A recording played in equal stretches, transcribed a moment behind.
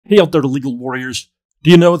Hey out there, legal warriors.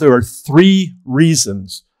 Do you know there are 3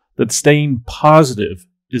 reasons that staying positive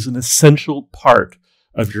is an essential part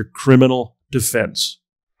of your criminal defense?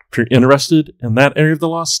 If you're interested in that area of the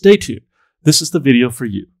law, stay tuned. This is the video for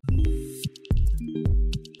you.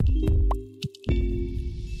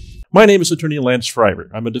 My name is Attorney Lance Fryrear.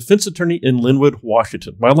 I'm a defense attorney in Linwood,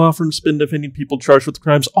 Washington. My law firm's been defending people charged with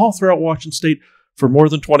crimes all throughout Washington State for more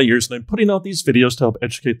than 20 years, and I'm putting out these videos to help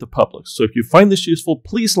educate the public. So if you find this useful,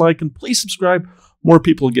 please like and please subscribe. More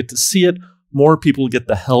people get to see it. More people get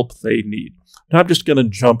the help they need. Now I'm just going to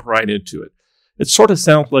jump right into it. It sort of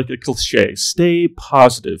sounds like a cliche, stay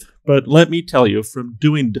positive. But let me tell you, from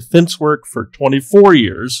doing defense work for 24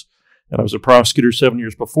 years, and I was a prosecutor 7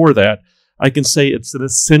 years before that, I can say it's an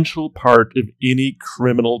essential part of any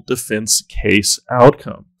criminal defense case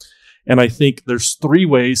outcome. And I think there's 3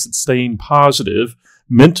 ways that staying positive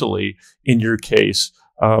mentally in your case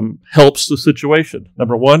helps the situation.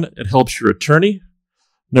 Number 1, it helps your attorney.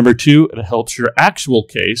 Number 2, it helps your actual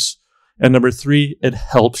case. And number 3, it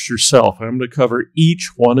helps yourself. I'm going to cover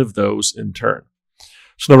each one of those in turn.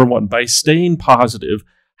 So number 1, by staying positive,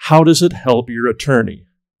 how does it help your attorney?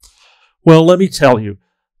 Well, let me tell you,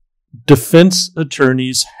 defense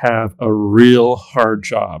attorneys have a real hard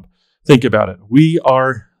job. Think about it. We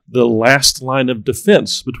are the last line of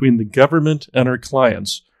defense between the government and our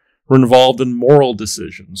clients. We're involved in moral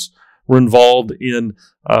decisions. We're involved in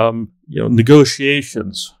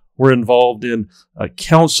negotiations. We're involved in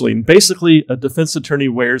counseling. Basically, a defense attorney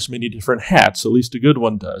wears many different hats, at least a good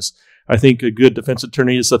one does. I think a good defense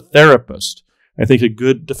attorney is a therapist. I think a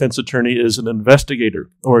good defense attorney is an investigator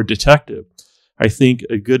or a detective. I think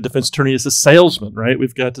a good defense attorney is a salesman, right?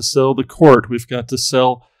 We've got to sell the court. We've got to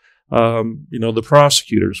sell the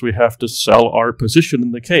prosecutors. We have to sell our position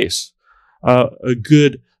in the case. A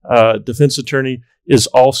good defense attorney is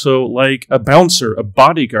also like a bouncer, a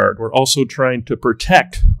bodyguard. We're also trying to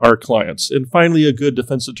protect our clients. And finally, a good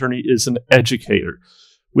defense attorney is an educator.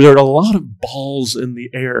 There are a lot of balls in the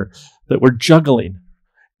air that we're juggling.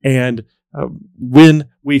 And when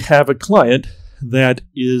we have a client that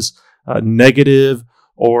is negative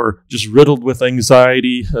or just riddled with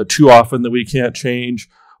anxiety too often that we can't change,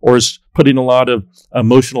 or is putting a lot of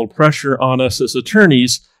emotional pressure on us as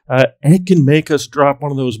attorneys, it can make us drop one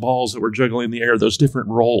of those balls that we're juggling in the air, those different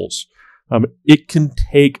roles. It can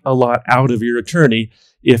take a lot out of your attorney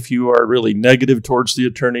if you are really negative towards the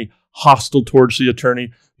attorney, hostile towards the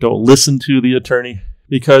attorney, don't listen to the attorney,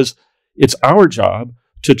 because it's our job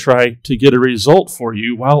to try to get a result for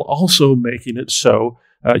you while also making it so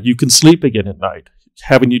you can sleep again at night,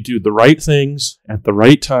 having you do the right things at the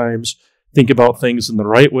right times, think about things in the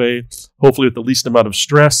right way, hopefully with the least amount of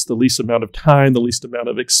stress, the least amount of time, the least amount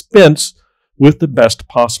of expense, with the best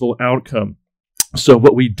possible outcome. So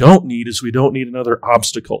what we don't need is we don't need another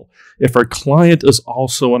obstacle. If our client is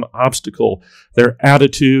also an obstacle, their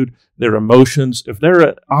attitude, their emotions, if they're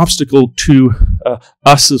an obstacle to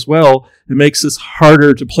us as well, it makes us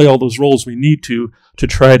harder to play all those roles we need to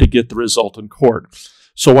try to get the result in court.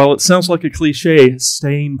 So while it sounds like a cliche,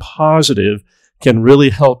 staying positive can really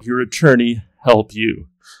help your attorney help you.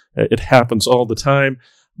 It happens all the time.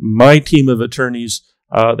 My team of attorneys,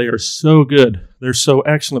 they are so good. They're so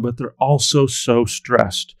excellent, but they're also so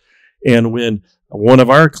stressed. And when one of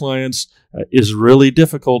our clients is really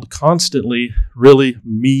difficult, constantly really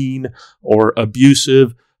mean or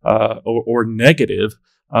abusive or negative,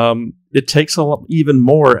 it takes a lot, even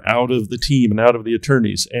more out of the team and out of the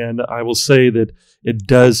attorneys. And I will say that it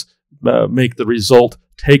does make the result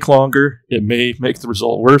take longer. It may make the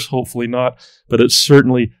result worse, hopefully not, but it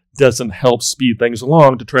certainly doesn't help speed things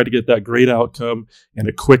along to try to get that great outcome in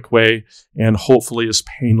a quick way and hopefully as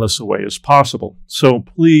painless a way as possible. So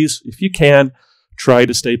please, if you can, try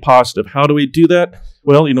to stay positive. How do we do that?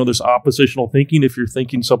 Well, there's oppositional thinking. If you're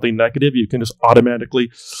thinking something negative, you can just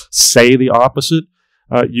automatically say the opposite.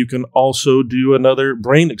 You can also do another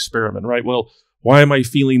brain experiment, right? Well, why am I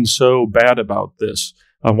feeling so bad about this?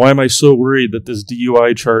 Why am I so worried that this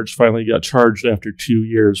DUI charge finally got charged after 2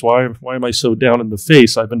 years? Why am I so down in the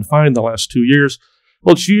face? I've been fine the last 2 years.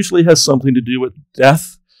 Well, it usually has something to do with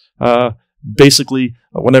death. Basically,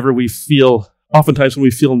 oftentimes when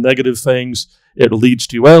we feel negative things, it leads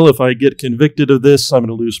to, well, if I get convicted of this, I'm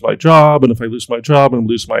going to lose my job. And if I lose my job, I'm going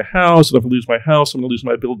to lose my house. And if I lose my house, I'm going to lose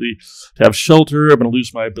my ability to have shelter. I'm going to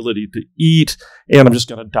lose my ability to eat. And I'm just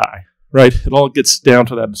going to die, right? It all gets down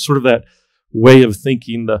to that, sort of that way of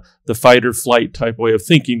thinking, the fight or flight type way of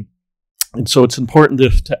thinking. And so it's important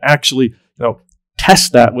to actually,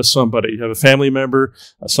 test that with somebody. You have a family member,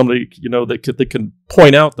 somebody, that can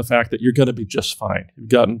point out the fact that you're going to be just fine. You've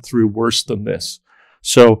gotten through worse than this.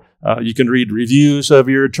 So you can read reviews of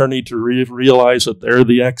your attorney to realize that they're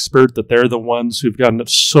the expert, that they're the ones who've gotten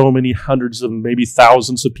so many hundreds of maybe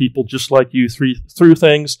thousands of people just like you through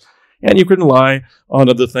things. And you can rely on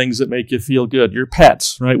other things that make you feel good. Your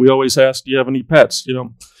pets, right? We always ask, do you have any pets?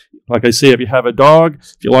 Like I say, if you have a dog,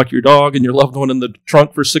 if you lock your dog and your loved one in the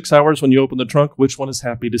trunk for 6 hours, when you open the trunk, which one is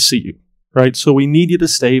happy to see you, right? So we need you to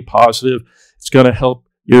stay positive. It's going to help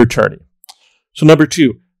your attorney. So number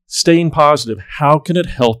 2, staying positive. How can it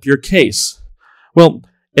help your case? Well,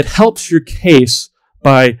 it helps your case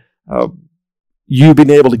by you being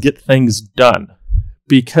able to get things done.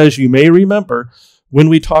 Because you may remember, when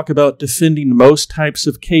we talk about defending most types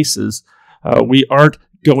of cases, we aren't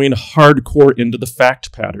going hardcore into the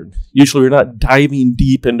fact pattern. Usually we're not diving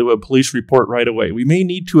deep into a police report right away. We may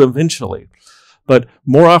need to eventually, but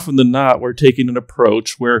more often than not, we're taking an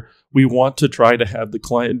approach where we want to try to have the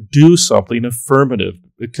client do something affirmative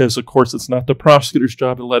because, of course, it's not the prosecutor's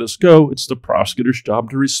job to let us go. It's the prosecutor's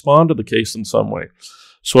job to respond to the case in some way.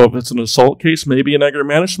 So if it's an assault case, maybe an anger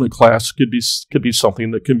management class could be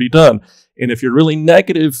something that can be done. And if you're really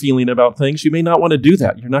negative feeling about things, you may not want to do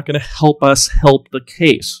that. You're not going to help us help the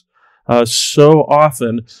case. So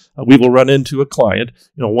often we will run into a client,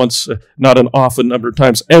 once, not an often number of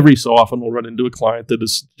times, every so often we'll run into a client that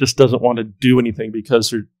just doesn't want to do anything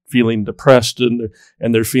because they're feeling depressed and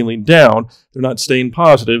they're feeling down. They're not staying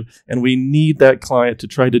positive. And we need that client to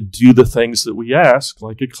try to do the things that we ask,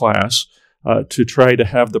 like a class, to try to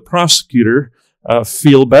have the prosecutor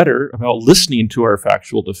feel better about listening to our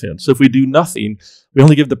factual defense. If we do nothing, we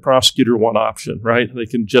only give the prosecutor one option, right? They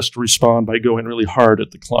can just respond by going really hard at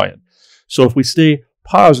the client. So if we stay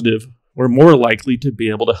positive, we're more likely to be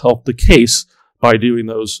able to help the case by doing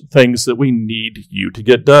those things that we need you to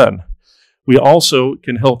get done. We also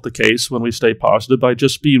can help the case when we stay positive by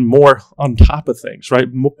just being more on top of things, right?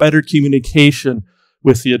 Better communication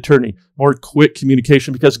with the attorney, more quick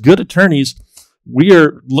communication, because good attorneys, we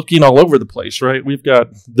are looking all over the place, right? We've got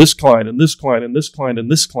this client and this client and this client and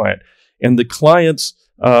this client. And the clients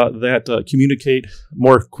that communicate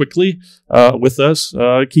more quickly with us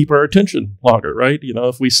keep our attention longer, right?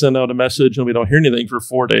 If we send out a message and we don't hear anything for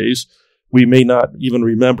 4 days, we may not even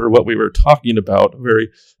remember what we were talking about very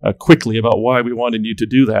quickly about why we wanted you to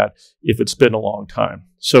do that if it's been a long time.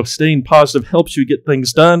 So staying positive helps you get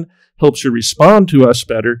things done, helps you respond to us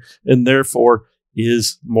better, and therefore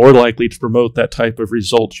is more likely to promote that type of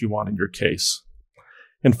results you want in your case.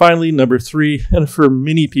 And finally, number 3, and for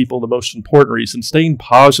many people, the most important reason, staying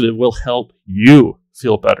positive will help you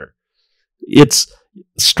feel better. It's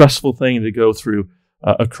a stressful thing to go through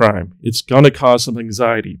a crime. It's going to cause some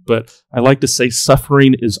anxiety, but I like to say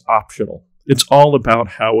suffering is optional. It's all about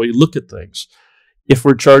how we look at things. If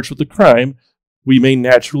we're charged with a crime, we may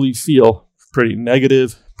naturally feel pretty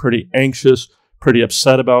negative, pretty anxious, pretty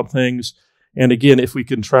upset about things. And again, if we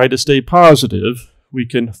can try to stay positive, we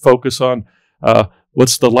can focus on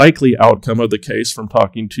what's the likely outcome of the case from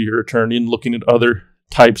talking to your attorney and looking at other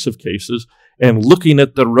types of cases and looking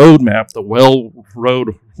at the roadmap, the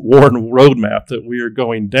worn roadmap that we are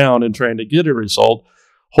going down and trying to get a result.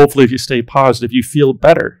 Hopefully, if you stay positive, you feel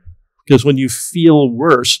better. Because when you feel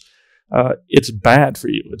worse, it's bad for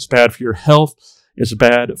you. It's bad for your health. It's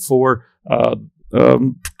bad for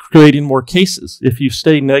creating more cases. If you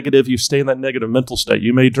stay negative, you stay in that negative mental state.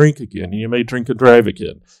 You may drink again. You may drink and drive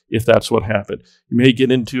again, if that's what happened. You may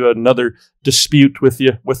get into another dispute with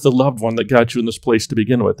the loved one that got you in this place to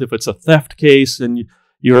begin with. If it's a theft case and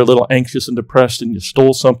you're a little anxious and depressed and you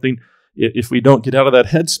stole something, if we don't get out of that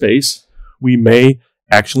headspace, we may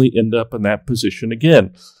actually end up in that position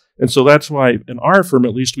again. And so that's why, in our firm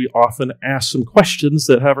at least, we often ask some questions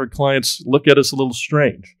that have our clients look at us a little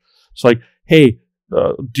strange. It's like, hey,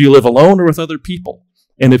 do you live alone or with other people?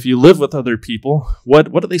 And if you live with other people, what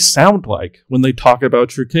do they sound like when they talk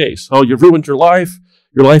about your case? Oh, you ruined your life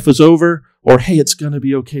is over, or hey, it's going to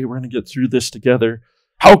be okay, we're going to get through this together.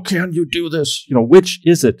 How can you do this? Which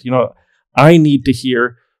is it? I need to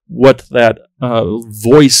hear what that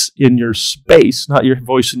voice in your space, not your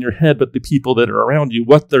voice in your head, but the people that are around you,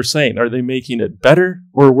 what they're saying. Are they making it better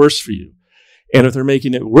or worse for you? And if they're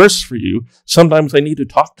making it worse for you, sometimes I need to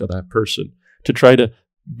talk to that person to try to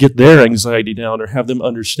get their anxiety down or have them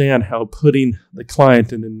understand how putting the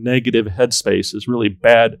client in a negative headspace is really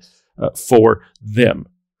bad for them.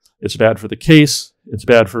 It's bad for the case, it's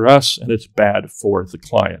bad for us, and it's bad for the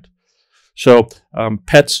client. So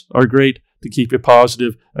pets are great to keep you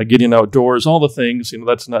positive, getting outdoors, all the things.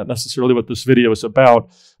 That's not necessarily what this video is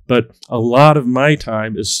about, but a lot of my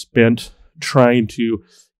time is spent trying to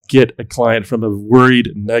get a client from a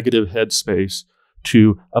worried, negative headspace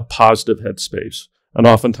to a positive headspace. And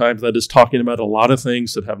oftentimes that is talking about a lot of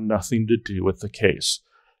things that have nothing to do with the case.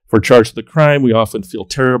 If we're charged with a crime, we often feel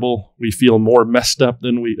terrible. We feel more messed up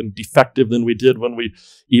and defective than we did when we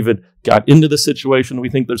even got into the situation. We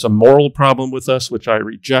think there's a moral problem with us, which I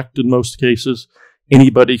reject in most cases.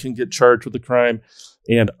 Anybody can get charged with a crime.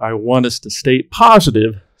 And I want us to stay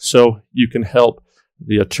positive so you can help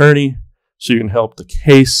the attorney, so you can help the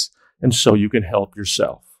case, and so you can help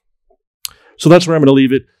yourself. So that's where I'm going to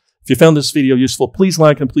leave it. If you found this video useful, please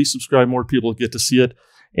like and please subscribe. More people get to see it.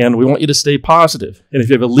 And we want you to stay positive. And if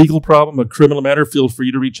you have a legal problem, a criminal matter, feel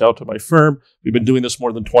free to reach out to my firm. We've been doing this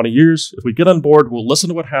more than 20 years. If we get on board, we'll listen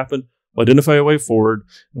to what happened, we'll identify a way forward,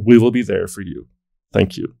 and we will be there for you.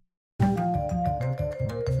 Thank you.